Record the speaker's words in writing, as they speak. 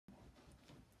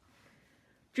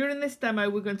During this demo,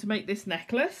 we're going to make this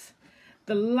necklace.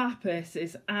 The lapis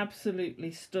is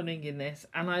absolutely stunning in this,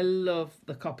 and I love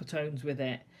the copper tones with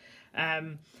it.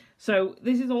 So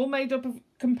this is all made up of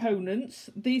components.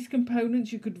 These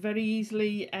components you could very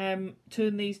easily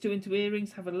turn these into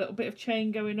earrings, have a little bit of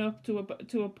chain going up to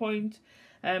a point.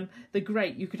 They're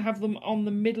great. You could have them on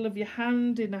the middle of your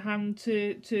hand, in a hand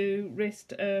to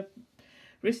wrist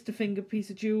to finger piece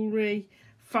of jewellery.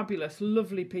 Fabulous,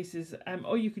 lovely pieces.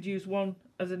 Or you could use one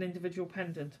as an individual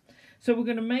pendant. So we're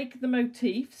going to make the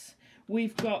motifs.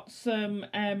 We've got some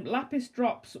lapis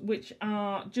drops, which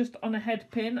are just on a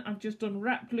head pin. I've just done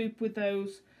wrapped loop with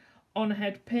those on a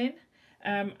head pin.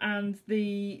 And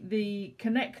the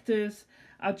connectors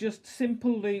are just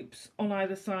simple loops on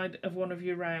either side of one of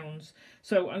your rounds.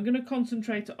 So I'm going to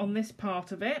concentrate on this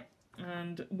part of it,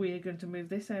 and we're going to move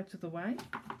this out of the way.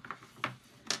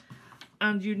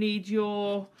 And you need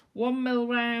your 1mm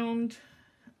round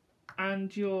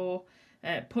and your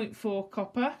 0.4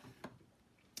 copper.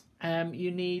 You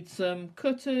need some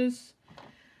cutters,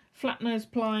 flat nose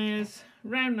pliers,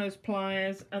 round nose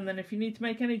pliers, and then if you need to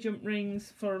make any jump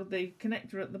rings for the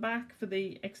connector at the back for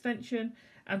the extension,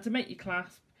 and to make your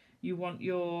clasp, you want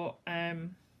your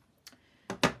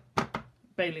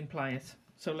baling pliers.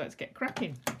 So let's get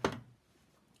cracking.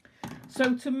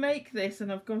 So to make this,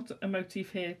 and I've got a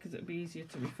motif here because it'll be easier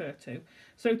to refer to.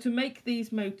 So to make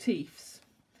these motifs,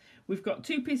 we've got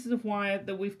 2 pieces of wire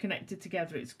that we've connected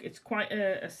together. It's quite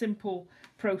a simple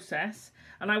process,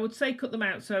 and I would say cut them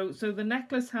out. So the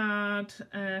necklace had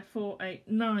 4, 8,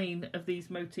 9 of these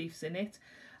motifs in it,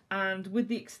 and with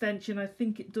the extension, I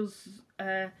think it does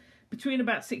between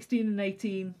about 16 and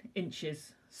 18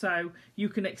 inches. So you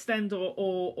can extend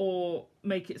or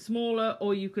make it smaller,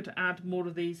 or you could add more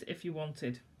of these if you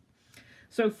wanted.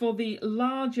 So for the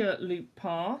larger loop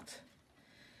part,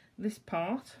 this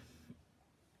part,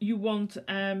 you want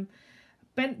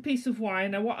bent piece of wire.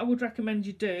 Now what I would recommend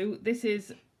you do, this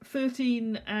is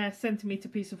 13 centimetre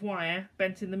piece of wire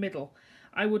bent in the middle.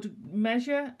 I would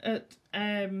measure at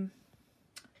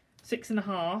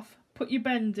 6.5, put your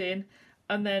bend in,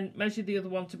 and then measure the other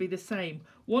one to be the same.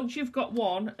 Once you've got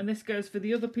one, and this goes for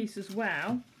the other piece as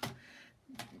well,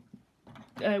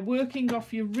 working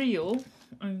off your reel,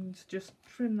 and just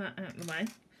trim that out of the way,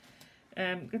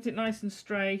 get it nice and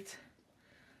straight,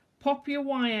 pop your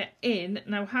wire in.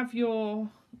 Now have your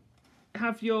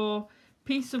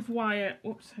piece of wire,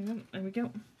 whoops, hang on, there we go,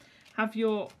 have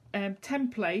your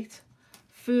template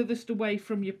furthest away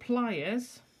from your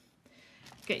pliers,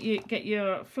 get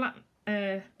your flat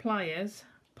pliers,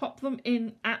 pop them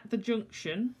in at the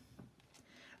junction,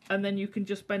 and then you can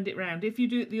just bend it round. If you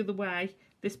do it the other way,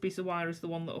 this piece of wire is the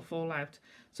one that will fall out.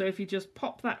 So if you just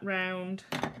pop that round,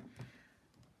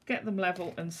 get them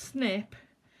level and snip,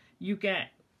 you get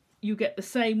the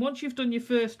same. Once you've done your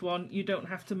first one, you don't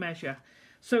have to measure.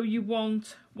 So you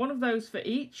want one of those for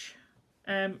each.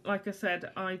 Like I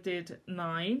said, I did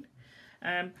 9.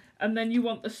 And then you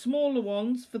want the smaller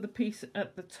ones for the piece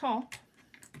at the top.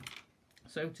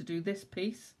 So to do this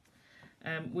piece,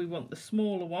 we want the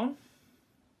smaller one,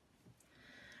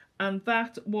 and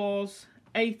that was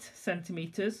 8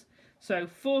 centimetres. So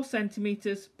 4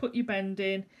 centimetres, put your bend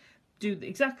in, do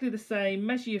exactly the same,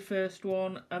 measure your first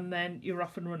one, and then you're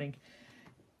off and running.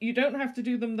 You don't have to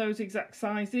do them those exact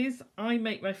sizes. I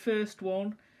make my first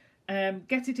one,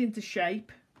 get it into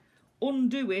shape,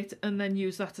 undo it, and then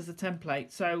use that as a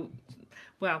template. So,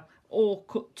 well, or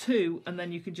cut 2 and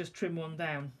then you can just trim one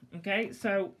down. Okay,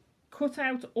 so cut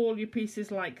out all your pieces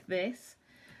like this,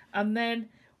 and then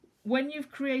when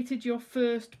you've created your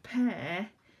first pair,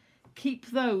 keep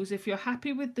those, if you're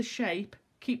happy with the shape,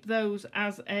 keep those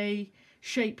as a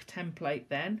shape template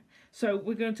then. So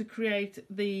we're going to create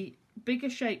the bigger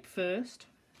shape first.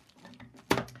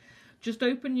 Just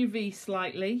open your V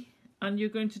slightly, and you're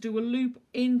going to do a loop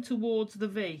in towards the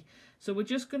V. So we're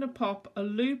just going to pop a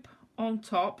loop on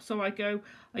top. So I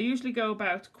usually go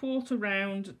about 1/4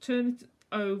 round, turn it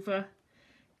over,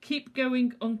 keep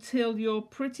going until you're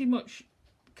pretty much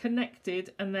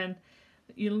connected, and then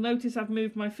you'll notice I've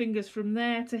moved my fingers from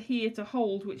there to here to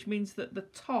hold, which means that the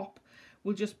top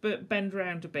will just bend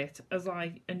round a bit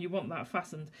and you want that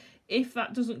fastened. If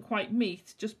that doesn't quite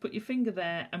meet, just put your finger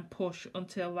there and push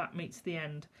until that meets the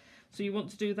end. So you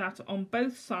want to do that on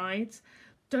both sides.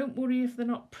 Don't worry if they're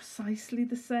not precisely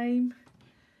the same.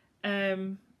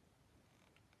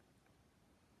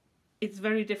 It's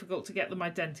very difficult to get them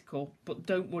identical, but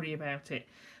don't worry about it.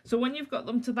 So when you've got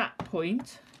them to that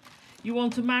point, you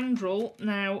want a mandrel.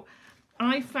 Now,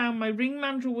 I found my ring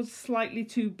mandrel was slightly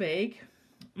too big.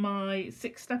 My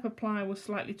 6-step plier was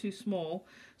slightly too small.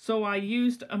 So I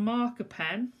used a marker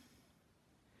pen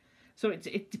So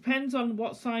it depends on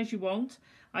what size you want.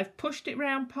 I've pushed it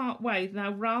round part way.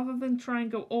 Now rather than try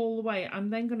and go all the way, I'm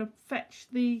then going to fetch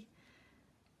the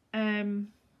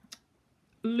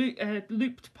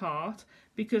looped part,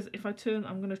 because if I turn,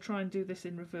 I'm going to try and do this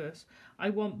in reverse. I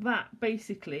want that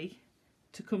basically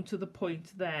to come to the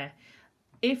point there.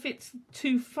 If it's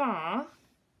too far,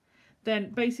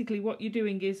 then basically what you're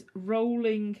doing is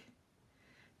rolling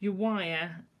your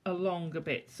wire along a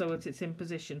bit so that it's in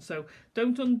position. So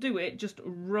don't undo it, just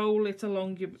roll it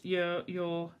along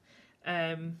your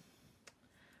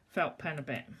felt pen a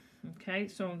bit. Okay,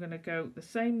 so I'm going to go the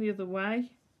same the other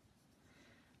way.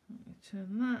 Let me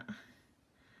turn that,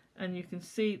 and you can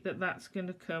see that that's going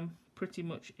to come pretty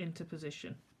much into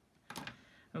position.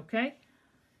 Okay,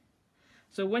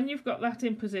 so when you've got that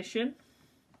in position,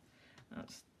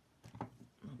 that's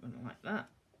not going to like that.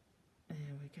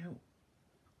 There we go.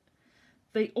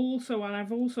 They also, and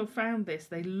I've also found this,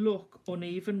 they look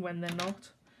uneven when they're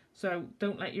not. So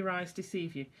don't let your eyes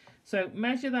deceive you. So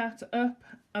measure that up,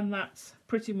 and that's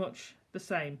pretty much the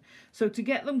same. So to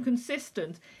get them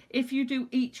consistent, if you do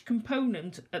each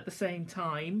component at the same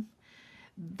time,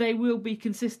 they will be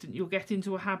consistent. You'll get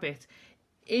into a habit.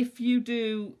 If you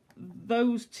do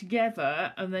those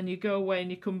together and then you go away and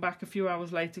you come back a few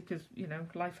hours later, because, you know,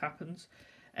 life happens,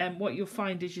 what you'll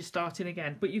find is you're starting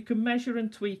again. But you can measure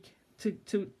and tweak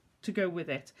to go with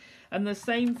it. And the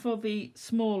same for the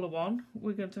smaller one.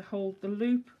 We're going to hold the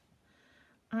loop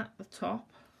at the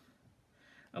top,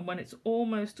 and when it's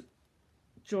almost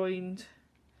joined,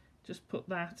 just put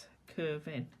that curve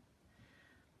in.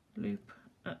 Loop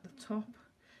at the top.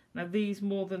 Now these,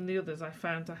 more than the others, I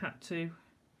found I had to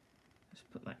just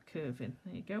put that curve in.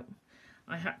 There you go.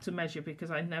 I had to measure because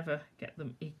I never get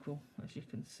them equal, as you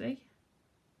can see.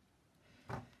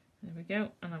 There we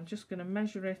go. And I'm just going to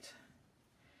measure it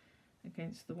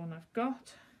against the one I've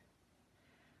got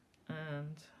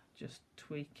and just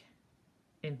tweak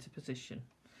into position.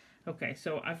 Okay,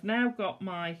 so I've now got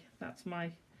my, that's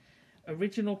my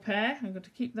original pair. I'm going to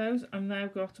keep those. I've now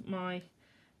got my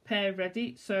pair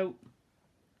ready. So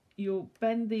you'll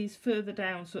bend these further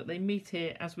down so that they meet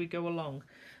here as we go along.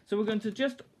 So we're going to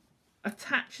just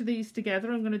attach these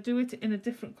together. I'm going to do it in a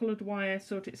different coloured wire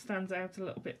so that it stands out a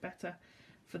little bit better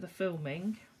for the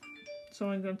filming. So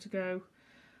I'm going to go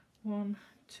 1,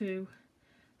 2,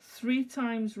 3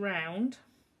 times round.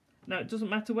 Now it doesn't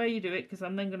matter where you do it, because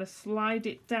I'm then going to slide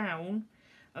it down,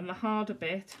 and the harder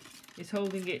bit is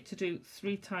holding it to do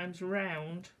 3 times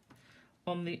round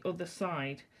on the other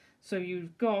side. So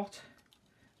you've got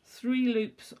 3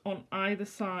 loops on either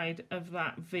side of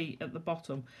that V at the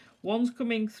bottom. One's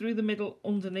coming through the middle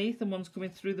underneath, and one's coming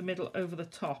through the middle over the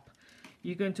top.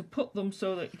 You're going to put them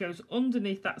so that it goes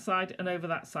underneath that side and over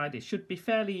that side. It should be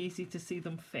fairly easy to see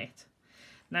them fit.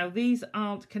 Now these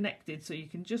aren't connected, so you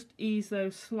can just ease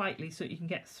those slightly so you can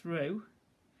get through.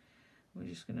 We're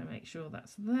just going to make sure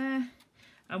that's there.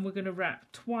 And we're going to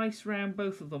wrap twice round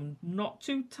both of them. Not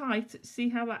too tight. See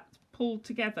how that's pulled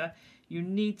together? You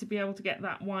need to be able to get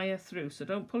that wire through, so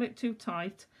don't pull it too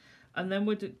tight. And then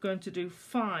we're going to do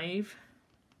 5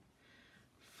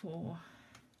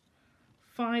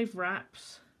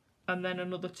 wraps, and then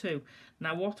another 2.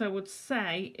 Now what I would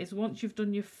say is, once you've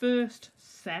done your first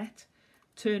set,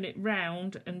 turn it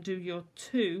round and do your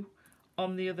 2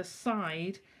 on the other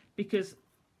side, because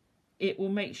it will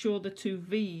make sure the 2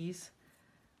 V's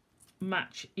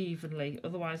match evenly,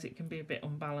 otherwise it can be a bit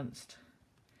unbalanced.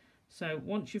 So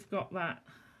once you've got that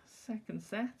second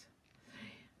set,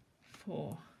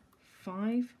 4,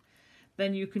 5,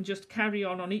 then you can just carry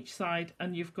on each side,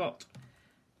 and you've got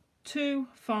 2,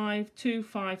 5, 2,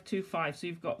 5, 2, 5. So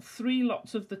you've got 3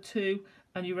 lots of the 2,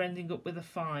 and you're ending up with a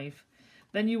 5.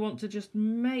 Then you want to just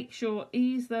make sure,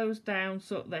 ease those down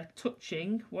so that they're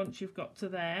touching once you've got to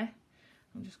there.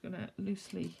 I'm just going to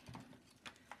loosely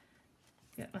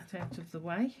get that out of the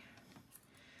way.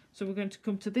 So we're going to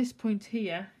come to this point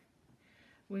here.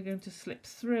 We're going to slip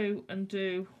through and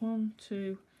do 1,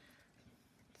 2,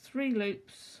 3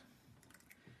 loops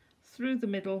through the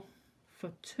middle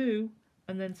for 2,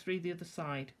 and then 3 the other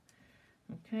side.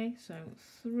 Okay, so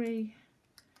 3,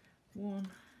 1,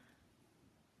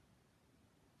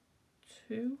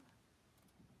 2,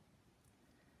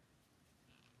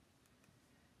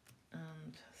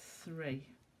 and 3.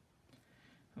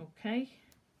 Okay,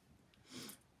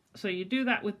 so you do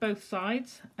that with both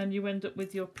sides, and you end up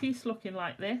with your piece looking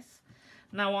like this.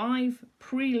 Now I've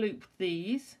pre-looped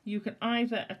these. You can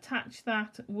either attach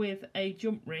that with a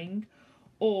jump ring,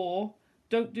 or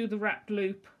don't do the wrapped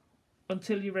loop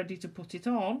until you're ready to put it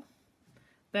on,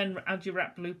 then add your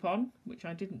wrapped loop on, which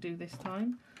I didn't do this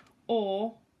time.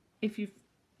 Or if you've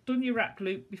done your wrap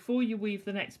loop, before you weave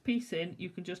the next piece in, you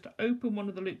can just open one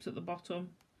of the loops at the bottom,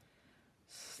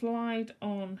 slide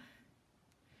on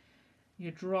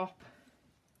your drop,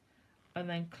 and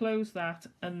then close that,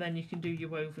 and then you can do your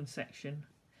woven section.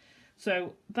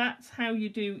 So that's how you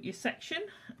do your section,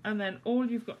 and then all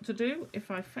you've got to do,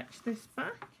 if I fetch this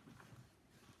back,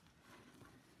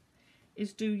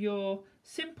 is do your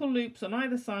simple loops on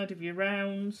either side of your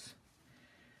rounds,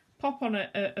 pop on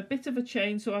a bit of a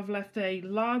chain, so I've left a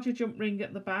larger jump ring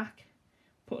at the back,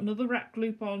 put another wrap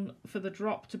loop on for the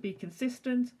drop to be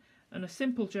consistent, and a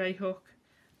simple J hook,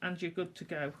 and you're good to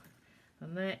go.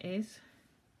 And there is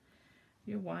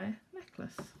your wire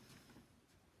necklace.